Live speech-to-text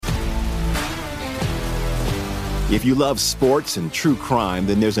If you love sports and true crime,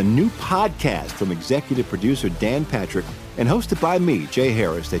 then there's a new podcast from executive producer Dan Patrick and hosted by me, Jay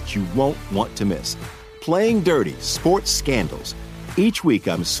Harris, that you won't want to miss. Playing Dirty: Sports Scandals. Each week,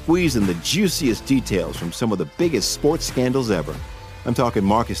 I'm squeezing the juiciest details from some of the biggest sports scandals ever. I'm talking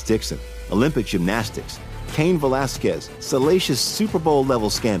Marcus Dixon, Olympic gymnastics, Cain Velasquez, salacious Super Bowl-level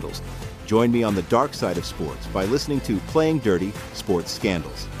scandals. Join me on the dark side of sports by listening to Playing Dirty: Sports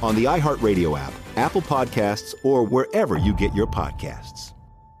Scandals on the iHeartRadio app, Apple Podcasts, or wherever you get your podcasts.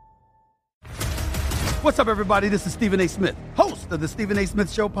 What's up, everybody? This is Stephen A. Smith, host of the Stephen A.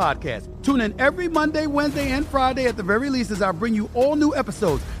 Smith Show podcast. Tune in every Monday, Wednesday, and Friday at the very least as I bring you all new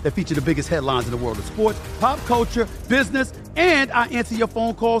episodes that feature the biggest headlines in the world of sports, pop culture, business, and I answer your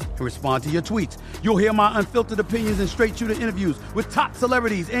phone calls and respond to your tweets. You'll hear my unfiltered opinions and straight-shooter interviews with top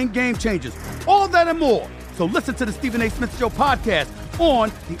celebrities and game changers. All that and more. So listen to the Stephen A. Smith Show podcast on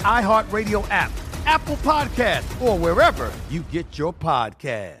the iHeartRadio app, Apple Podcasts, or wherever you get your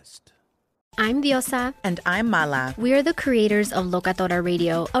podcast. I'm Diosa. And I'm Mala. We are the creators of Locatora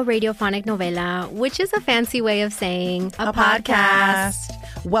Radio, a radiophonic novela, which is a fancy way of saying a podcast.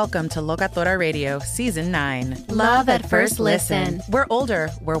 Welcome to Locatora Radio, Season 9. Love at first listen. We're older,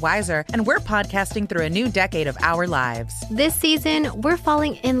 we're wiser, and we're podcasting through a new decade of our lives. This season, we're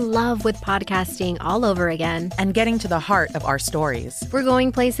falling in love with podcasting all over again. And getting to the heart of our stories. We're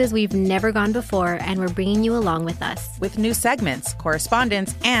going places we've never gone before, and we're bringing you along with us. With new segments,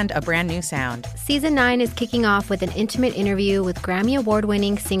 correspondence, and a brand new sound. Season 9 is kicking off with an intimate interview with Grammy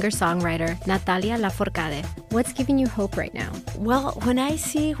Award-winning singer-songwriter Natalia Lafourcade. What's giving you hope right now? Well, when I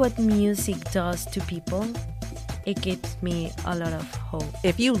see what music does to people, it gives me a lot of hope.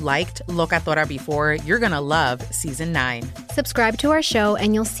 If you liked Locatora before, you're going to love Season 9. Subscribe to our show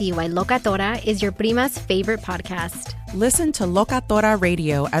and you'll see why Locatora is your prima's favorite podcast. Listen to Locatora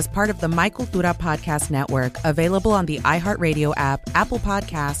Radio as part of the My Cultura Podcast Network, available on the iHeartRadio app, Apple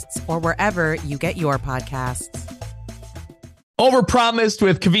Podcasts, or wherever you get your podcasts. Overpromised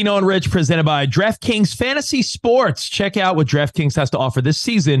with Covino and Rich, presented by DraftKings Fantasy Sports. Check out what DraftKings has to offer this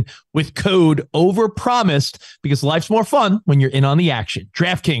season with code Overpromised, because life's more fun when you're in on the action.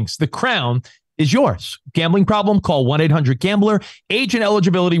 DraftKings, the crown is yours. Gambling problem? Call 1-800-GAMBLER. Age and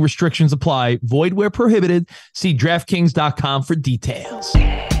eligibility restrictions apply. Void where prohibited. See DraftKings.com for details.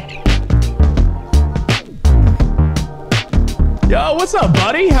 Yo, what's up,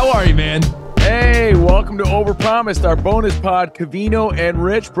 buddy? How are you, man? Hey, welcome to Overpromised, our bonus pod, Covino and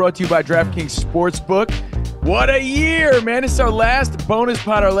Rich, brought to you by DraftKings Sportsbook. What a year, man. It's our last bonus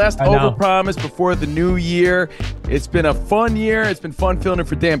pod, our last Overpromised before the new year. It's been a fun year. It's been fun filling in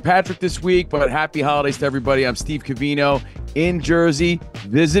for Dan Patrick this week, but happy holidays to everybody. I'm Steve Covino in Jersey,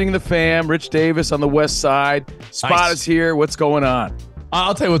 visiting the fam. Rich Davis on the west side. Spot is here. What's going on?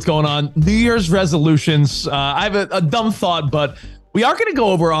 I'll tell you what's going on. New Year's resolutions. I have a dumb thought, but we are going to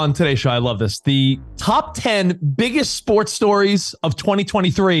go over on today's show. I love this. The top 10 biggest sports stories of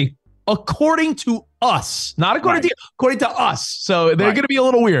 2023, according to us, not according to you, according to us. So they're going to be a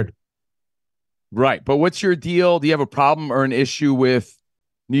little weird. Right. But what's your deal? Do you have a problem or an issue with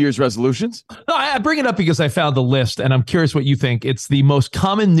New Year's resolutions? No, I bring it up because I found the list and I'm curious what you think. It's the most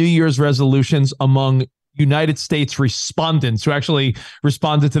common New Year's resolutions among United States respondents who actually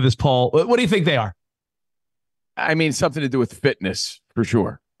responded to this poll. What do you think they are? I mean, something to do with fitness, for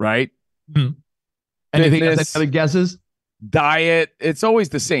sure, right? Mm-hmm. Anything other guesses? Diet. It's always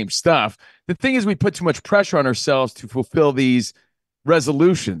the same stuff. The thing is, we put too much pressure on ourselves to fulfill these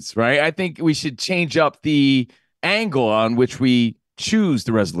resolutions, right? I think we should change up the angle on which we choose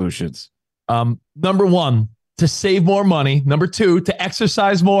the resolutions. Number one, to save more money. Number two, to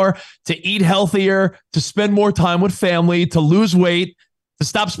exercise more, to eat healthier, to spend more time with family, to lose weight, to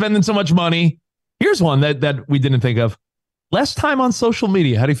stop spending so much money. Here's one that we didn't think of. Less time on social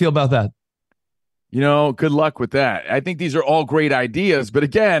media. How do you feel about that? You know, good luck with that. I think these are all great ideas, but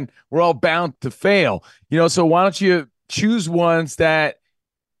again, we're all bound to fail. You know, so why don't you choose ones that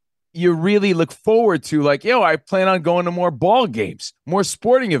you really look forward to? Like, I plan on going to more ball games, more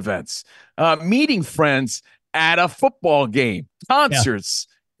sporting events, meeting friends at a football game, concerts,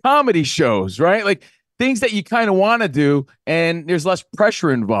 comedy shows, right? Like, things that you kind of want to do, and there's less pressure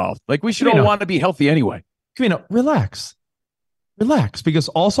involved. Like, we should all want to be healthy anyway. Relax, because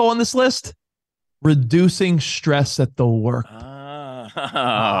also on this list, reducing stress at the work.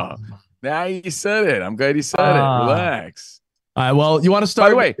 Now you said it. I'm glad you said it. Relax. All right, well, you want to start?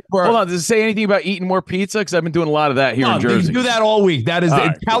 By the way, hold on. Does it say anything about eating more pizza? Because I've been doing a lot of that here in Jersey. You do that all week. That is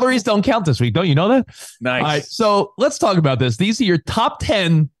calories don't count this week. Don't you know that? Nice. All right, so let's talk about this. These are your top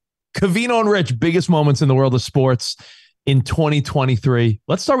 10 Covino and Rich biggest moments in the world of sports in 2023.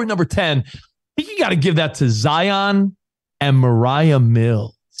 Let's start with number 10. think you got to give that to Zion and Mariah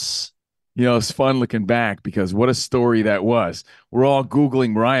Mills. It's fun looking back because what a story that was. We're all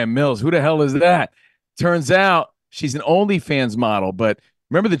Googling Mariah Mills. Who the hell is that? Turns out she's an OnlyFans model, but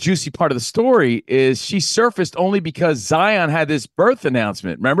remember the juicy part of the story is she surfaced only because Zion had this birth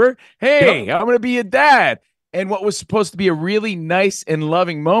announcement. Remember? Hey, I'm going to be a dad. And what was supposed to be a really nice and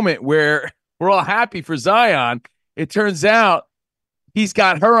loving moment where we're all happy for Zion, it turns out he's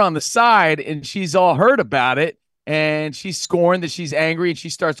got her on the side and she's all hurt about it. And she's scorned that she's angry and she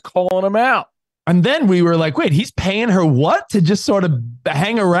starts calling him out. And then we were like, wait, he's paying her what to just sort of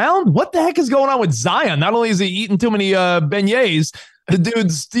hang around? What the heck is going on with Zion? Not only is he eating too many beignets, the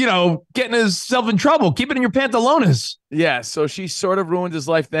dude's, getting himself in trouble. Keep it in your pantalones. Yeah, so she sort of ruined his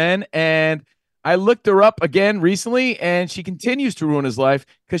life then. And I looked her up again recently, and she continues to ruin his life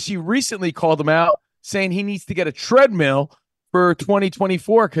because she recently called him out saying he needs to get a treadmill for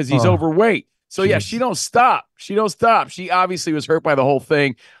 2024 because he's overweight. So, yeah, she don't stop. She don't stop. She obviously was hurt by the whole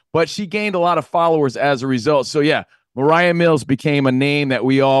thing, but she gained a lot of followers as a result. So, yeah, Mariah Mills became a name that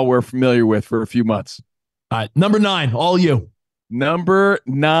we all were familiar with for a few months. All right, number 9, all you. Number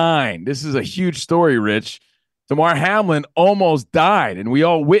 9. This is a huge story, Rich. Damar Hamlin almost died, and we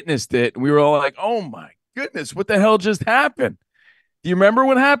all witnessed it. And we were all like, oh, my goodness, what the hell just happened? Do you remember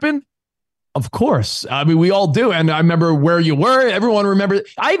what happened? Of course. I mean, we all do. And I remember where you were. Everyone remembered.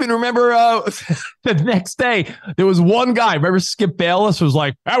 I even remember the next day, there was one guy. Remember Skip Bayless was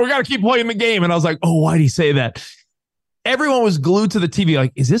like, we got to keep playing the game. And I was like, oh, why'd he say that? Everyone was glued to the TV.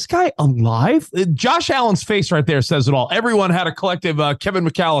 Like, is this guy alive? Josh Allen's face right there says it all. Everyone had a collective Kevin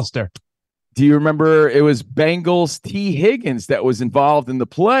McAllister. Do you remember it was Bengals T. Higgins that was involved in the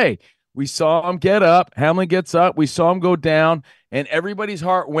play? We saw him get up. Hamlin gets up. We saw him go down, and everybody's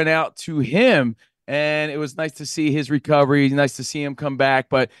heart went out to him. And it was nice to see his recovery. Nice to see him come back.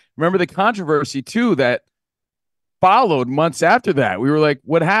 But remember the controversy, too, that followed months after that. We were like,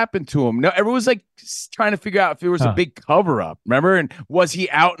 what happened to him? No, everyone was like trying to figure out if there was a big cover up. Remember? And was he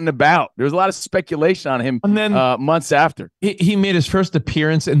out and about? There was a lot of speculation on him and then, months after. He made his first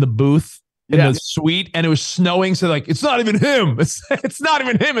appearance in the booth. In the suite, and it was snowing, so like it's not even him. It's not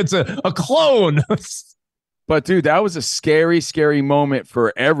even him. It's a clone. But dude, that was a scary, scary moment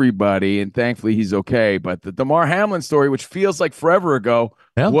for everybody, and thankfully he's okay. But the Damar Hamlin story, which feels like forever ago,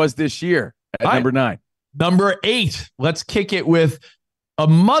 was this year at number 9. Number 8. Let's kick it with a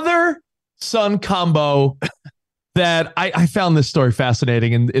mother-son combo that I found this story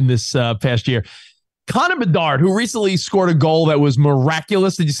fascinating in this past year. Connor Bedard, who recently scored a goal that was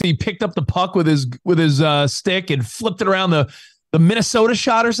miraculous. Did you see he picked up the puck with his stick and flipped it around the Minnesota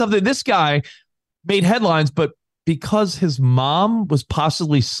shot or something? This guy made headlines, but because his mom was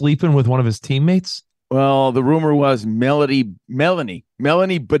possibly sleeping with one of his teammates. Well, the rumor was Melanie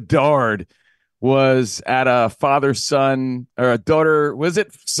Bedard was at a father-son or a daughter, was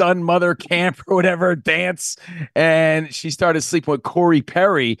it son-mother camp or whatever, dance, and she started sleeping with Corey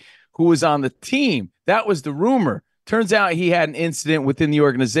Perry, who was on the team. That was the rumor. Turns out he had an incident within the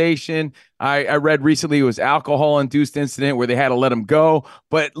organization. I read recently it was alcohol-induced incident where they had to let him go.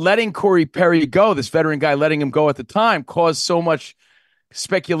 But letting Corey Perry go, this veteran guy letting him go at the time, caused so much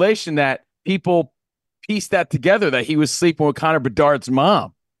speculation that people pieced that together that he was sleeping with Connor Bedard's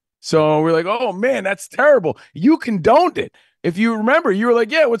mom. So we're like, oh, man, that's terrible. You condoned it. If you remember, you were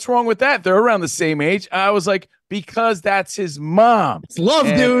like, yeah, what's wrong with that? They're around the same age. I was like, because that's his mom. It's love,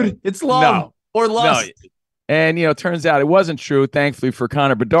 dude. It's love or lust. No. And, turns out it wasn't true, thankfully, for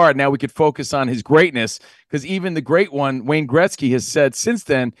Connor Bedard. Now we could focus on his greatness because even the great one, Wayne Gretzky, has said since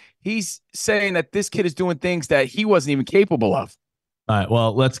then, he's saying that this kid is doing things that he wasn't even capable of. All right,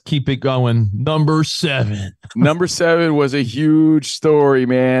 well, let's keep it going. Number 7. Number 7 was a huge story,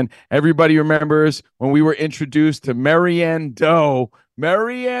 man. Everybody remembers when we were introduced to Marianne Doe.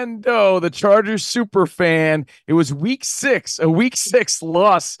 Marianne Doe, the Chargers super fan. It was week 6, a week 6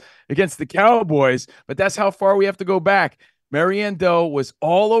 loss against the Cowboys, but that's how far we have to go back. Marianne Doe was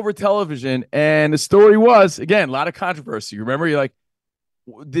all over television, and the story was, again, a lot of controversy. Remember, you're like,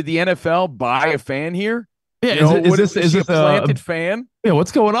 did the NFL buy a fan here? Yeah, is this a planted fan? Yeah,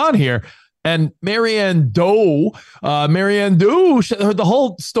 what's going on here? And Marianne Doe, the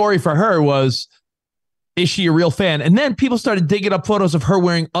whole story for her was, is she a real fan? And then people started digging up photos of her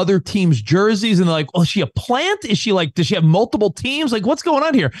wearing other teams' jerseys, and they're like, oh, is she a plant? Is she like, does she have multiple teams? Like, what's going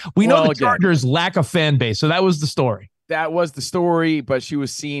on here? We know the Chargers lack a fan base, so that was the story. That was the story, but she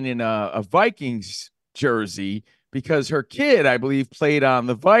was seen in a Vikings jersey because her kid, I believe, played on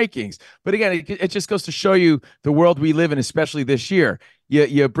the Vikings. But again, it just goes to show you the world we live in, especially this year.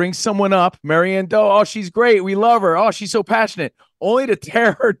 You bring someone up, Marianne Doe, oh, she's great. We love her. Oh, she's so passionate. only to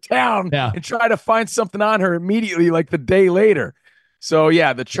tear her down and try to find something on her immediately, like the day later. So,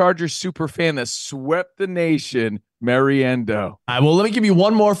 yeah, the Chargers super fan that swept the nation, Mariendo. All right, well, let me give you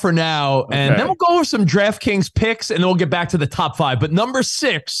one more for now, and then we'll go over some DraftKings picks, and then we'll get back to the top 5. But number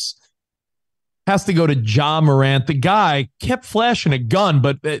 6 has to go to Ja Morant. The guy kept flashing a gun,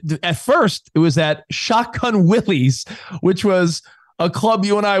 but at first it was at Shotgun Willie's, which was a club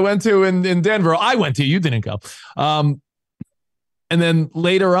you and I went to in Denver. I went to, you didn't go. And then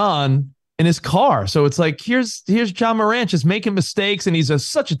later on in his car. So it's like, here's Ja Morant just making mistakes, and he's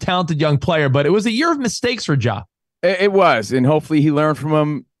such a talented young player, but it was a year of mistakes for Ja. It was, and hopefully he learned from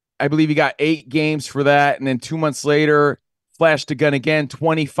him. I believe he got 8 games for that, and then 2 months later, flashed a gun again,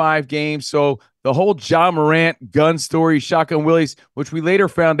 25 games. So the whole Ja Morant gun story, Shotgun Willie's, which we later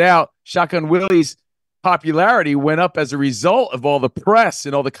found out, Shotgun Willie's popularity went up as a result of all the press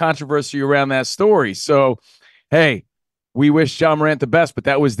and all the controversy around that story. So, hey, we wish Ja Morant the best, but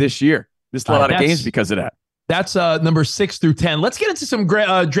that was this year. Missed a lot of games because of that. That's number 6 through 10. Let's get into some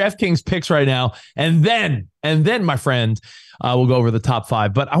DraftKings picks right now, and then, my friend, we'll go over the top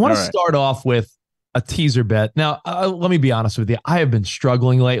 5. But I want to start off with a teaser bet. Now, let me be honest with you. I have been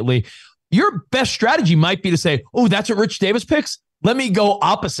struggling lately. Your best strategy might be to say, "Oh, that's what Rich Davis picks. Let me go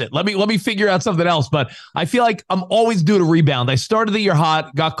opposite. Let me figure out something else." But I feel like I'm always due to rebound. I started the year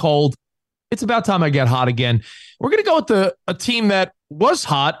hot, got cold. It's about time I get hot again. We're going to go with a team that was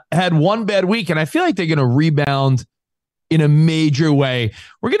hot, had one bad week, and I feel like they're going to rebound in a major way.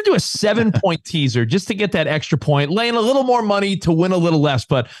 We're going to do a 7-point teaser just to get that extra point, laying a little more money to win a little less.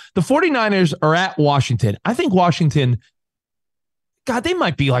 But the 49ers are at Washington. I think Washington, God, they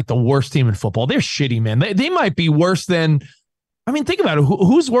might be like the worst team in football. They're shitty, man. They might be worse than, I mean, think about it.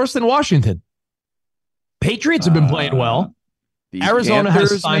 Who's worse than Washington? Patriots have been playing well. Arizona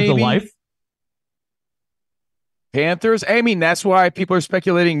Panthers, has signed the life. Panthers. I mean, that's why people are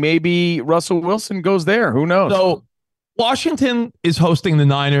speculating maybe Russell Wilson goes there. Who knows? So Washington is hosting the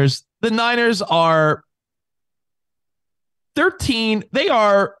Niners. The Niners are 13. They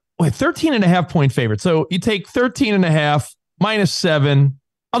are 13.5-point favorites. So you take 13.5 minus 7.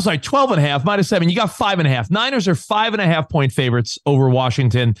 I'm sorry, 12.5 minus 7. You got 5.5. Niners are 5.5-point favorites over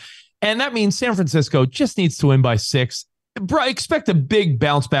Washington. And that means San Francisco just needs to win by 6. Expect a big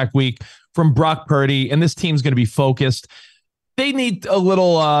bounce back week from Brock Purdy, and this team's going to be focused. They need a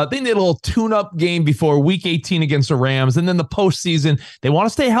little tune-up game before Week 18 against the Rams, and then the postseason. They want to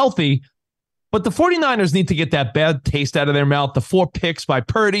stay healthy, but the 49ers need to get that bad taste out of their mouth. The 4 picks by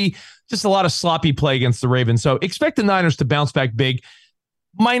Purdy, just a lot of sloppy play against the Ravens. So expect the Niners to bounce back big,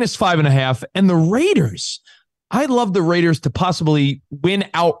 minus 5.5. And the Raiders, I love the Raiders to possibly win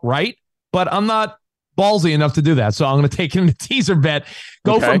outright, but I'm not ballsy enough to do that. So I'm going to take it in a teaser bet.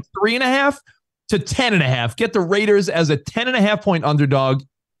 Go from 3.5 to 10.5. Get the Raiders as a 10.5-point underdog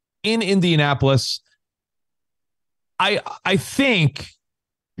in Indianapolis. I think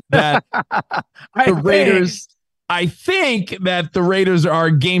that I think that the Raiders are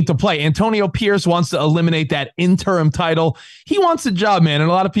a game to play. Antonio Pierce wants to eliminate that interim title. He wants a job, man. And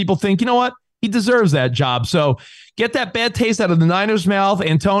a lot of people think, you know what? He deserves that job. So get that bad taste out of the Niners' mouth.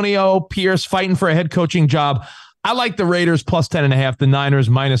 Antonio Pierce fighting for a head coaching job. I like the Raiders plus 10.5, the Niners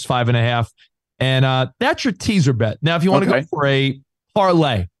minus 5.5. And that's your teaser bet. Now, if you want to go for a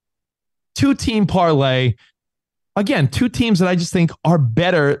parlay, 2-team parlay, again, 2 teams that I just think are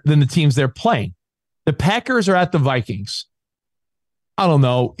better than the teams they're playing. The Packers are at the Vikings. I don't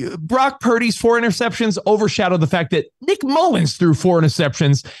know. Brock Purdy's 4 interceptions overshadowed the fact that Nick Mullins threw 4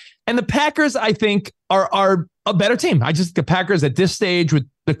 interceptions. And the Packers, I think, are a better team. I just think the Packers at this stage with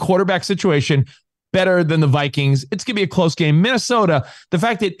the quarterback situation, better than the Vikings. It's going to be a close game. Minnesota, the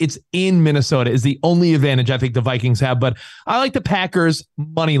fact that it's in Minnesota is the only advantage I think the Vikings have. But I like the Packers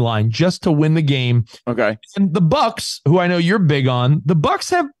money line just to win the game. Okay. And the Bucks, who I know you're big on, the Bucks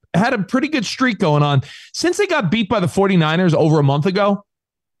have had a pretty good streak going on. Since they got beat by the 49ers over a month ago,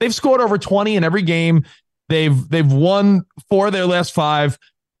 they've scored over 20 in every game. They've won 4 of their last 5.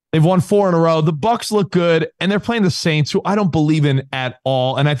 They've won 4 in a row. The Bucks look good, and they're playing the Saints, who I don't believe in at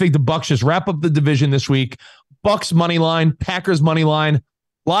all. And I think the Bucks just wrap up the division this week. Bucks money line, Packers money line.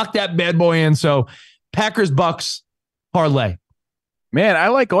 Lock that bad boy in. So Packers, Bucks, parlay. Man, I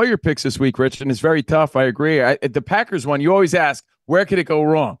like all your picks this week, Rich, and it's very tough. I agree. The Packers one, you always ask, where could it go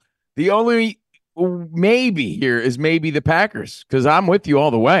wrong? The only maybe here is maybe the Packers, because I'm with you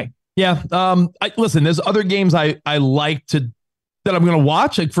all the way. Yeah. Listen, there's other games I like that I'm going to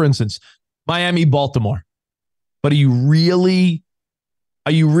watch. Like, for instance, Miami, Baltimore. But are you really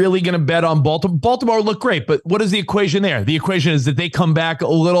going to bet on Baltimore? Baltimore look great, but what is the equation there? The equation is that they come back a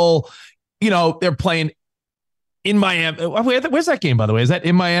little, they're playing in Miami. Where's that game, by the way? Is that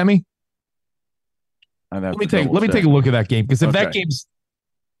in Miami? Let me take a look at that game, because if that game's,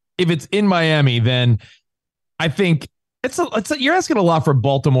 if it's in Miami, then I think you're asking a lot for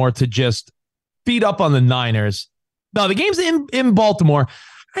Baltimore to just beat up on the Niners. No, the game's in Baltimore.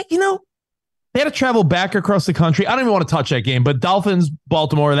 They had to travel back across the country. I don't even want to touch that game, but Dolphins,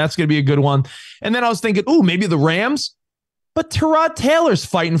 Baltimore, that's going to be a good one. And then I was thinking, maybe the Rams. But Tyrod Taylor's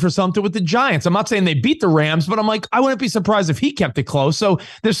fighting for something with the Giants. I'm not saying they beat the Rams, but I'm like, I wouldn't be surprised if he kept it close. So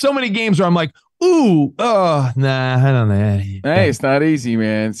there's so many games where I'm like, nah, I don't know. Hey, it's not easy,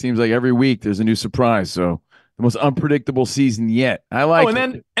 man. It seems like every week there's a new surprise. So the most unpredictable season yet. I like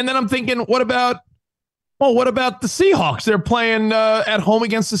it. And then I'm thinking, what about the Seahawks? They're playing at home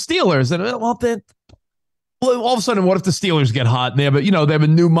against the Steelers. And all of a sudden, what if the Steelers get hot? And they have a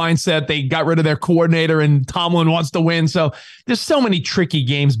new mindset. They got rid of their coordinator, and Tomlin wants to win. So there's so many tricky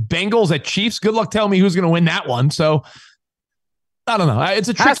games. Bengals at Chiefs. Good luck telling me who's going to win that one. So I don't know. It's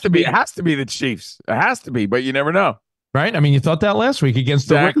a trick to be. It has to be the Chiefs. It has to be, but you never know. Right? I mean, you thought that last week against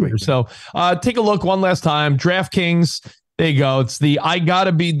the Raiders. So take a look one last time. DraftKings. There you go. It's the I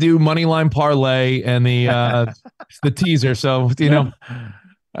gotta be due moneyline parlay and the teaser. So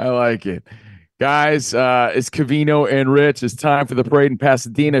I like it. Guys, it's Covino and Rich. It's time for the parade in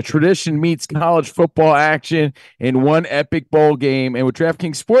Pasadena. Tradition meets college football action in one epic bowl game. And with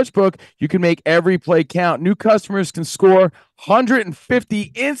DraftKings Sportsbook, you can make every play count. New customers can score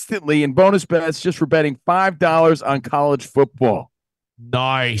 $150 instantly in bonus bets just for betting $5 on college football.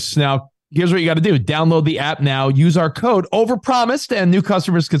 Nice. Now, here's what you got to do. Download the app now. Use our code Overpromised, and new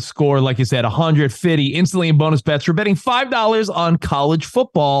customers could score, like you said, $150 instantly in bonus bets for betting $5 on college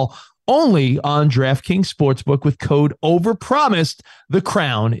football. Only on DraftKings Sportsbook with code Overpromised. The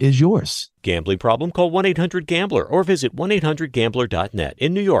crown is yours. Gambling problem? Call 1-800-GAMBLER or visit 1-800-GAMBLER.net.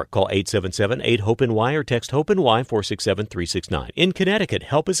 In New York, call 877-8-HOPE-NY or text HOPE-NY 467-369. In Connecticut,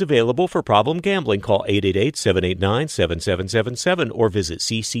 help is available for problem gambling. Call 888-789-7777 or visit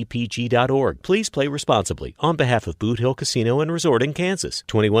ccpg.org. Please play responsibly. On behalf of Boot Hill Casino and Resort in Kansas.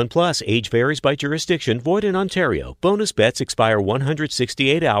 21 plus, age varies by jurisdiction, void in Ontario. Bonus bets expire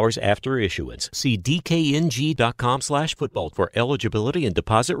 168 hours after issuance. See dkng.com/football for eligibility and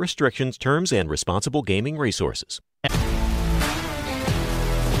deposit restrictions, terms, and responsible gaming resources.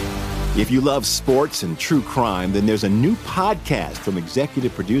 If you love sports and true crime, then there's a new podcast from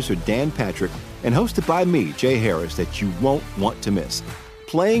executive producer Dan Patrick and hosted by me, Jay Harris, that you won't want to miss.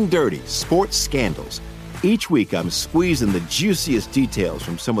 Playing Dirty: Sports Scandals. Each week, I'm squeezing the juiciest details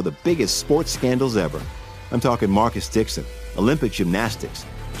from some of the biggest sports scandals ever. I'm talking Marcus Dixon, Olympic gymnastics,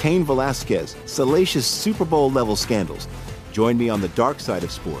 Cain Velasquez, salacious Super Bowl-level scandals. Join me on the dark side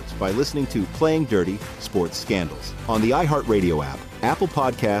of sports by listening to Playing Dirty: Sports Scandals on the iHeartRadio app, Apple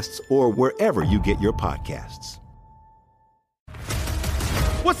Podcasts, or wherever you get your podcasts.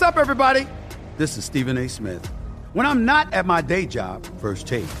 What's up, everybody? This is Stephen A. Smith. When I'm not at my day job, First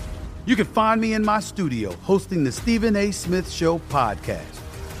Take, you can find me in my studio hosting the Stephen A. Smith Show podcast.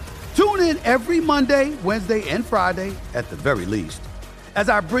 Tune in every Monday, Wednesday, and Friday, at the very least, as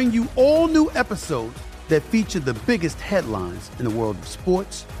I bring you all new episodes that feature the biggest headlines in the world of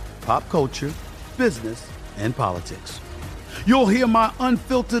sports, pop culture, business, and politics. You'll hear my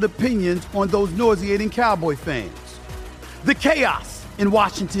unfiltered opinions on those nauseating Cowboy fans, the chaos in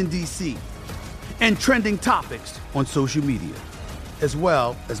Washington, D.C., and trending topics on social media, as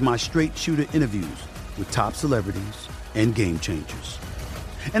well as my straight shooter interviews with top celebrities and game changers.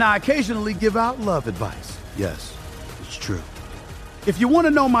 And I occasionally give out love advice. Yes, it's true. If you want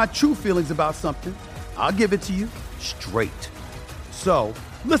to know my true feelings about something, I'll give it to you straight. So,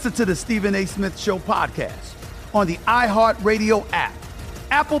 listen to the Stephen A. Smith Show podcast on the iHeartRadio app,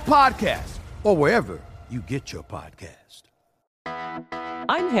 Apple Podcasts, or wherever you get your podcast.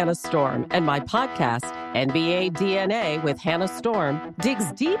 I'm Hannah Storm, and my podcast, NBA DNA with Hannah Storm, digs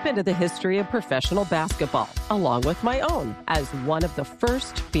deep into the history of professional basketball, along with my own, as one of the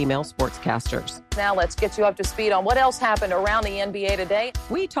first female sportscasters. Now let's get you up to speed on what else happened around the NBA today.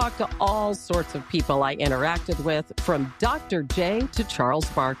 We talk to all sorts of people I interacted with, from Dr. J to Charles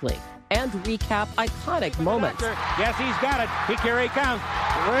Barkley, and recap iconic moments. Yes, he's got it. Here he comes.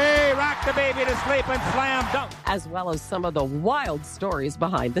 Way rock the baby to sleep and slam dunk. As well as some of the wild stories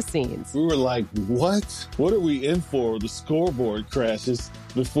behind the scenes. We were like, what? What are we in for? The scoreboard crashes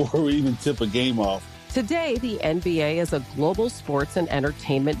before we even tip a game off. Today, the NBA is a global sports and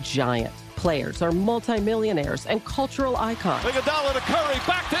entertainment giant. Players are multimillionaires and cultural icons. Iguodala to Curry,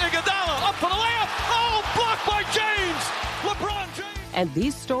 back to Iguodala, up for the layup. Oh, blocked by James. LeBron James. And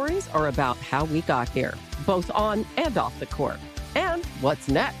these stories are about how we got here, both on and off the court. And what's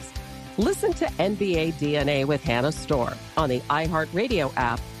next? Listen to NBA DNA with Hannah Storm on the iHeartRadio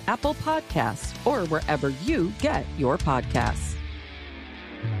app, Apple Podcasts, or wherever you get your podcasts.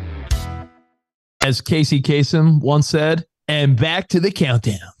 As Casey Kasem once said, and back to the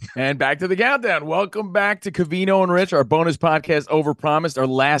countdown. And back to the countdown. Welcome back to Covino and Rich, our bonus podcast, Overpromised, our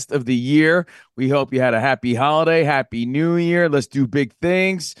last of the year. We hope you had a happy holiday, happy new year. Let's do big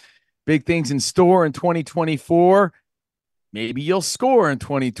things in store in 2024. Maybe you'll score in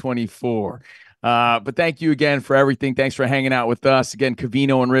 2024. But thank you again for everything. Thanks for hanging out with us. Again,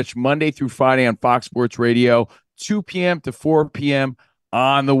 Covino and Rich, Monday through Friday on Fox Sports Radio, 2 p.m. to 4 p.m.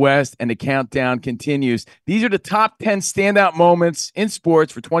 on the West, and the countdown continues. These are the top 10 standout moments in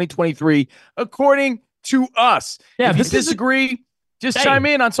sports for 2023, according to us. Yeah, if you disagree, just chime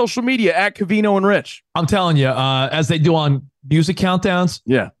in on social media at Covino and Rich. I'm telling you, as they do on music countdowns.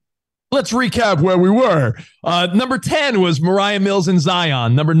 Yeah. Let's recap where we were. Number 10 was Mariah Mills and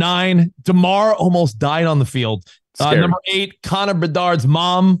Zion. Number 9, DeMar almost died on the field. Number 8, Connor Bedard's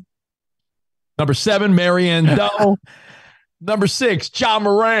mom. Number 7, Marianne Doe. Number 6, John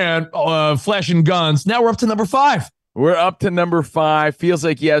Moran, Flesh and Guns. Now we're up to number 5. We're up to number 5. Feels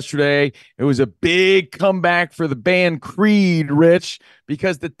like yesterday. It was a big comeback for the band Creed, Rich,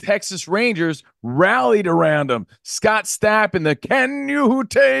 because the Texas Rangers rallied around them. Scott Stapp and the Can You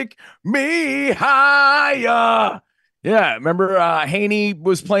Take Me Higher? Yeah, remember Heaney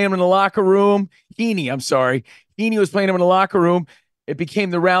was playing him in the locker room? Heaney was playing him in the locker room. It became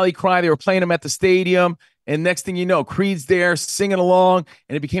the rally cry. They were playing him at the stadium. And next thing you know, Creed's there singing along,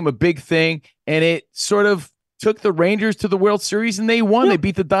 and it became a big thing. And it sort of took the Rangers to the World Series, and they won. Yep. They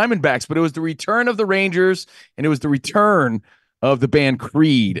beat the Diamondbacks, but it was the return of the Rangers, and it was the return of the band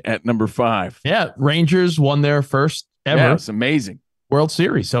Creed at number 5. Yeah, Rangers won their first ever. Yeah, it's amazing. World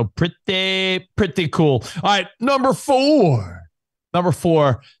Series. So pretty cool. All right, number 4. Number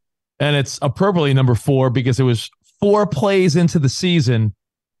 4, and it's appropriately number 4 because it was 4 plays into the season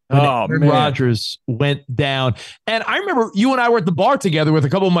when Aaron Rodgers went down. And I remember you and I were at the bar together with a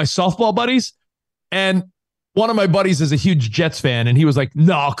couple of my softball buddies, and one of my buddies is a huge Jets fan, and he was like,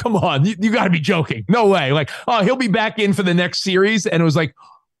 no, come on. You got to be joking. No way. Like, oh, he'll be back in for the next series. And it was like,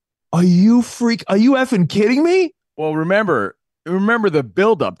 are you effing kidding me? Well, remember the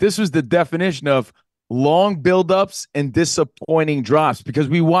buildup. This was the definition of long buildups and disappointing drops because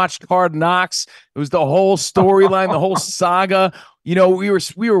we watched Hard Knocks. It was the whole storyline, the whole saga. You know, we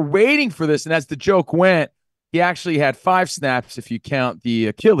were waiting for this, and as the joke went, he actually had 5 snaps if you count the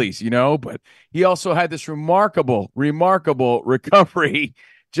Achilles, but he also had this remarkable recovery.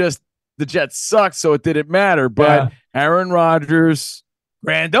 Just the Jets sucked, so it didn't matter. But Aaron Rodgers,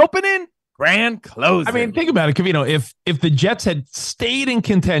 grand opening, grand closing. I mean, think about it, Covino. If the Jets had stayed in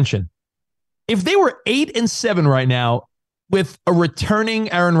contention, if they were 8-7 right now with a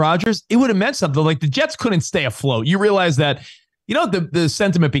returning Aaron Rodgers, it would have meant something. Like the Jets couldn't stay afloat. You realize that. The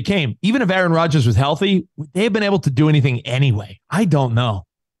sentiment became, even if Aaron Rodgers was healthy, would they have been able to do anything anyway? I don't know.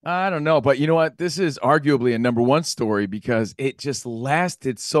 But you know what? This is arguably a number 1 story because it just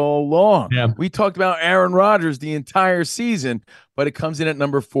lasted so long. Yeah. We talked about Aaron Rodgers the entire season, but it comes in at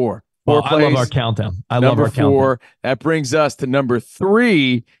number 4. Well, I love our countdown. Number 4. That brings us to number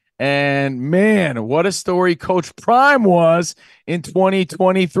 3. And man, what a story Coach Prime was in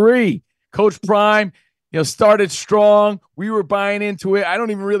 2023. Coach Prime, started strong. We were buying into it. I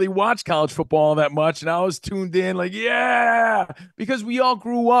don't even really watch college football all that much, and I was tuned in like, yeah, because we all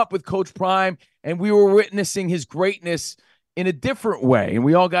grew up with Coach Prime, and we were witnessing his greatness in a different way, and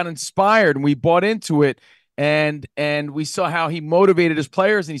we all got inspired, and we bought into it, and we saw how he motivated his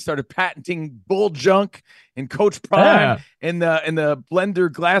players, and he started patenting bull junk and Coach Prime and the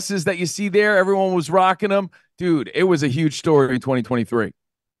blender glasses that you see there. Everyone was rocking them. Dude, it was a huge story in 2023.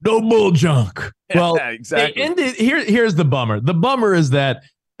 No bull junk. Well, exactly. They ended, here's the bummer. The bummer is that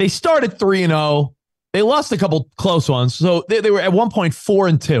they started 3-0. They lost a couple close ones. So they were at one point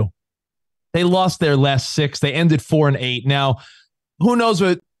 4-2. They lost their last 6. They ended 4-8. Now, who knows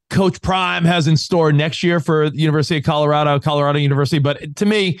what Coach Prime has in store next year for the University of Colorado University. But to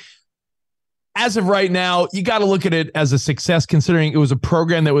me, as of right now, you got to look at it as a success considering it was a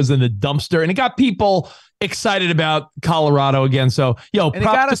program that was in the dumpster and it got people excited about Colorado again. So, and it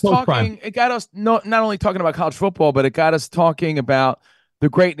got us talking. It got us not only talking about college football, but it got us talking about the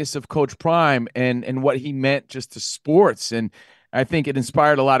greatness of Coach Prime and what he meant just to sports. And I think it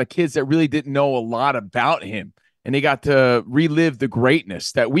inspired a lot of kids that really didn't know a lot about him. And they got to relive the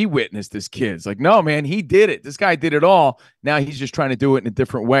greatness that we witnessed as kids. Like, no, man, he did it. This guy did it all. Now he's just trying to do it in a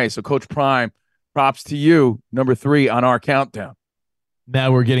different way. So, Coach Prime, props to you. Number 3 on our countdown.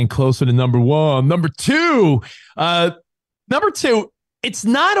 Now we're getting closer to number 1. Number 2. Number 2, it's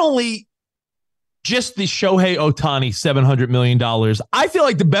not only just the Shohei Ohtani $700 million. I feel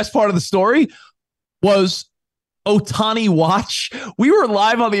like the best part of the story was Ohtani Watch. We were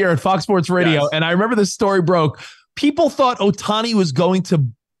live on the air at Fox Sports Radio, and I remember this story broke. People thought Ohtani was going to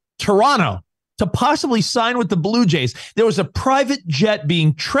Toronto to possibly sign with the Blue Jays. There was a private jet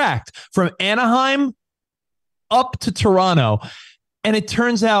being tracked from Anaheim up to Toronto, and it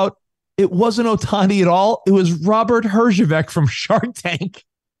turns out it wasn't Ohtani at all. It was Robert Herjavec from Shark Tank.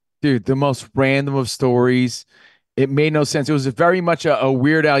 Dude, the most random of stories. It made no sense. It was very much a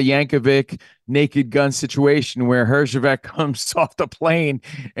Weird Al Yankovic Naked Gun situation where Herjavec comes off the plane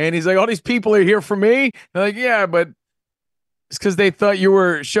and he's like, all these people are here for me? They're like, yeah, but it's because they thought you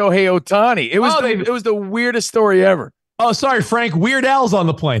were Shohei Ohtani. It was the weirdest story ever. Oh, sorry, Frank. Weird Al's on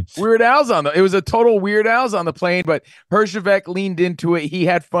the plane. It was a total Weird Al's on the plane, but Herjavec leaned into it. He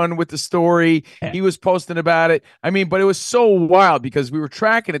had fun with the story. Yeah. He was posting about it. I mean, but it was so wild because we were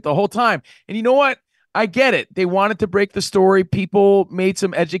tracking it the whole time. And you know what? I get it. They wanted to break the story. People made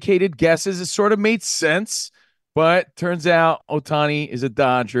some educated guesses. It sort of made sense, but turns out Ohtani is a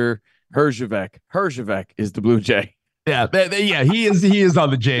Dodger. Herjavec is the Blue Jay. Yeah, he is on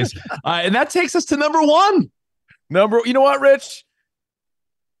the Jays. And that takes us to number one. You know what, Rich?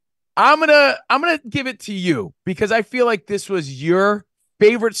 I'm gonna give it to you because I feel like this was your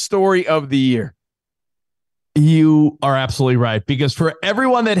favorite story of the year. You are absolutely right, because for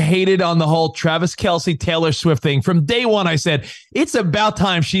everyone that hated on the whole Travis Kelce, Taylor Swift thing, from day one, I said, it's about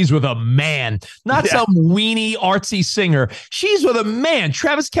time she's with a man, not some weenie artsy singer. She's with a man.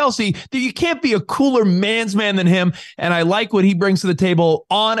 Travis Kelce, you can't be a cooler man's man than him. And I like what he brings to the table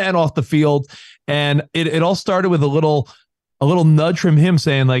on and off the field. And it all started with a little nudge from him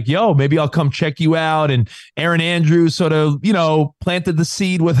saying like, yo, maybe I'll come check you out. And Aaron Andrews sort of, planted the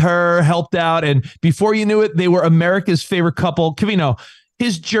seed with her, helped out. And before you knew it, they were America's favorite couple. Covino,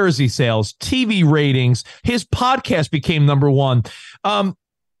 his jersey sales, TV ratings, his podcast became number one.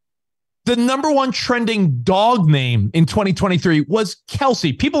 The number one trending dog name in 2023 was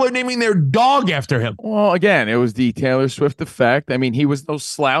Kelce. People are naming their dog after him. Well, again, it was the Taylor Swift effect. I mean, he was no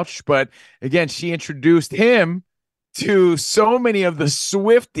slouch, but again, she introduced him to so many of the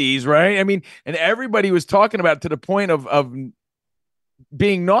Swifties, right? I mean, and everybody was talking about it to the point of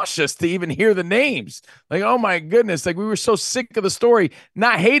being nauseous to even hear the names. Like, oh my goodness, like we were so sick of the story,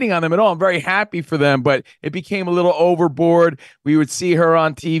 not hating on them at all. I'm very happy for them, but it became a little overboard. We would see her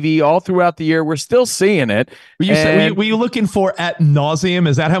on TV all throughout the year. We're still seeing it. Were you looking for at nauseum?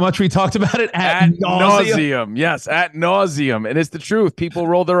 Is that how much we talked about it? At nauseum. Yes, at nauseum. And it's the truth. People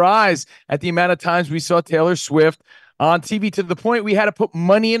roll their eyes at the amount of times we saw Taylor Swift on TV to the point we had to put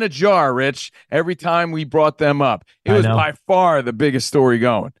money in a jar, Rich, every time we brought them up. It was by far the biggest story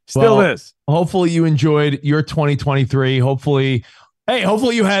going. Still is. Hopefully you enjoyed your 2023. Hopefully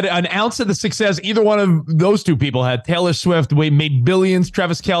you had an ounce of the success either one of those two people had. Taylor Swift made billions.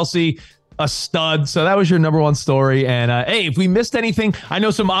 Travis Kelce, a stud. So that was your number one story. And hey, if we missed anything, I know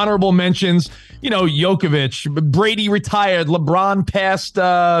some honorable mentions. Jokovic, Brady retired, LeBron passed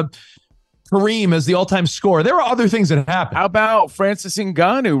Kareem as the all-time scorer. There were other things that happened. How about Francis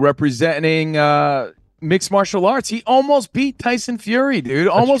Ngannou representing mixed martial arts? He almost beat Tyson Fury, dude.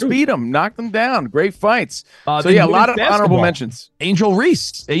 Almost beat him, knocked him down. Great fights. A lot of honorable mentions. Angel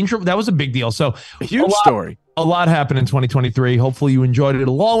Reese. That was a big deal. So a huge story. A lot happened in 2023. Hopefully you enjoyed it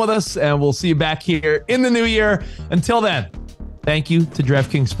along with us, and we'll see you back here in the new year. Until then, thank you to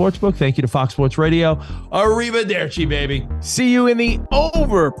DraftKings Sportsbook. Thank you to Fox Sports Radio. Arrivederci, baby. See you in the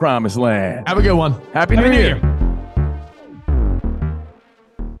Overpromised land. Have a good one. Happy New Year.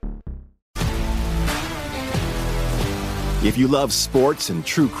 If you love sports and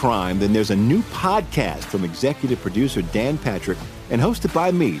true crime, then there's a new podcast from executive producer Dan Patrick and hosted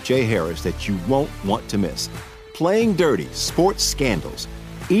by me, Jay Harris, that you won't want to miss. Playing Dirty: Sports Scandals.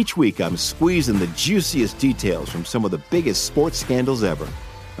 Each week, I'm squeezing the juiciest details from some of the biggest sports scandals ever.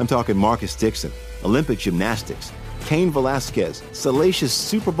 I'm talking Marcus Dixon, Olympic gymnastics, Cain Velasquez, salacious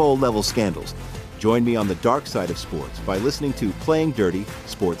Super Bowl-level scandals. Join me on the dark side of sports by listening to Playing Dirty: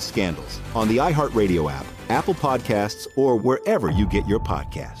 Sports Scandals on the iHeartRadio app, Apple Podcasts, or wherever you get your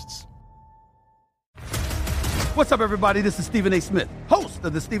podcasts. What's up, everybody? This is Stephen A. Smith, host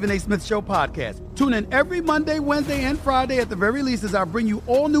of the Stephen A. Smith Show podcast. Tune in every Monday, Wednesday, and Friday at the very least as I bring you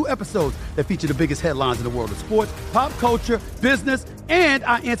all new episodes that feature the biggest headlines in the world of sports, pop culture, business, and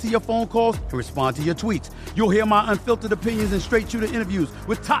I answer your phone calls and respond to your tweets. You'll hear my unfiltered opinions and straight-shooter interviews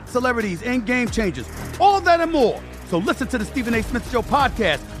with top celebrities and game changers. All that and more. So listen to the Stephen A. Smith Show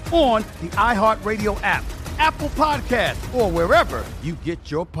podcast on the iHeartRadio app, Apple Podcasts, or wherever you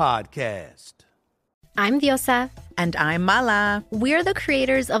get your podcast. I'm Diosa. And I'm Mala. We're the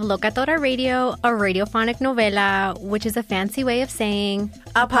creators of Locatora Radio, a radiophonic novela, which is a fancy way of saying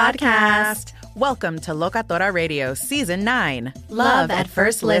a podcast. Welcome to Locatora Radio Season 9. Love at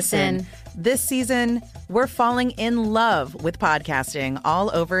First Listen. This season, we're falling in love with podcasting all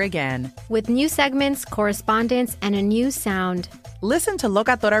over again. With new segments, correspondence, and a new sound. Listen to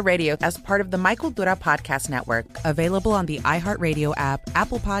Locatora Radio as part of the My Cultura Podcast Network, available on the iHeartRadio app,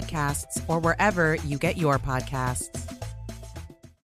 Apple Podcasts, or wherever you get your podcasts.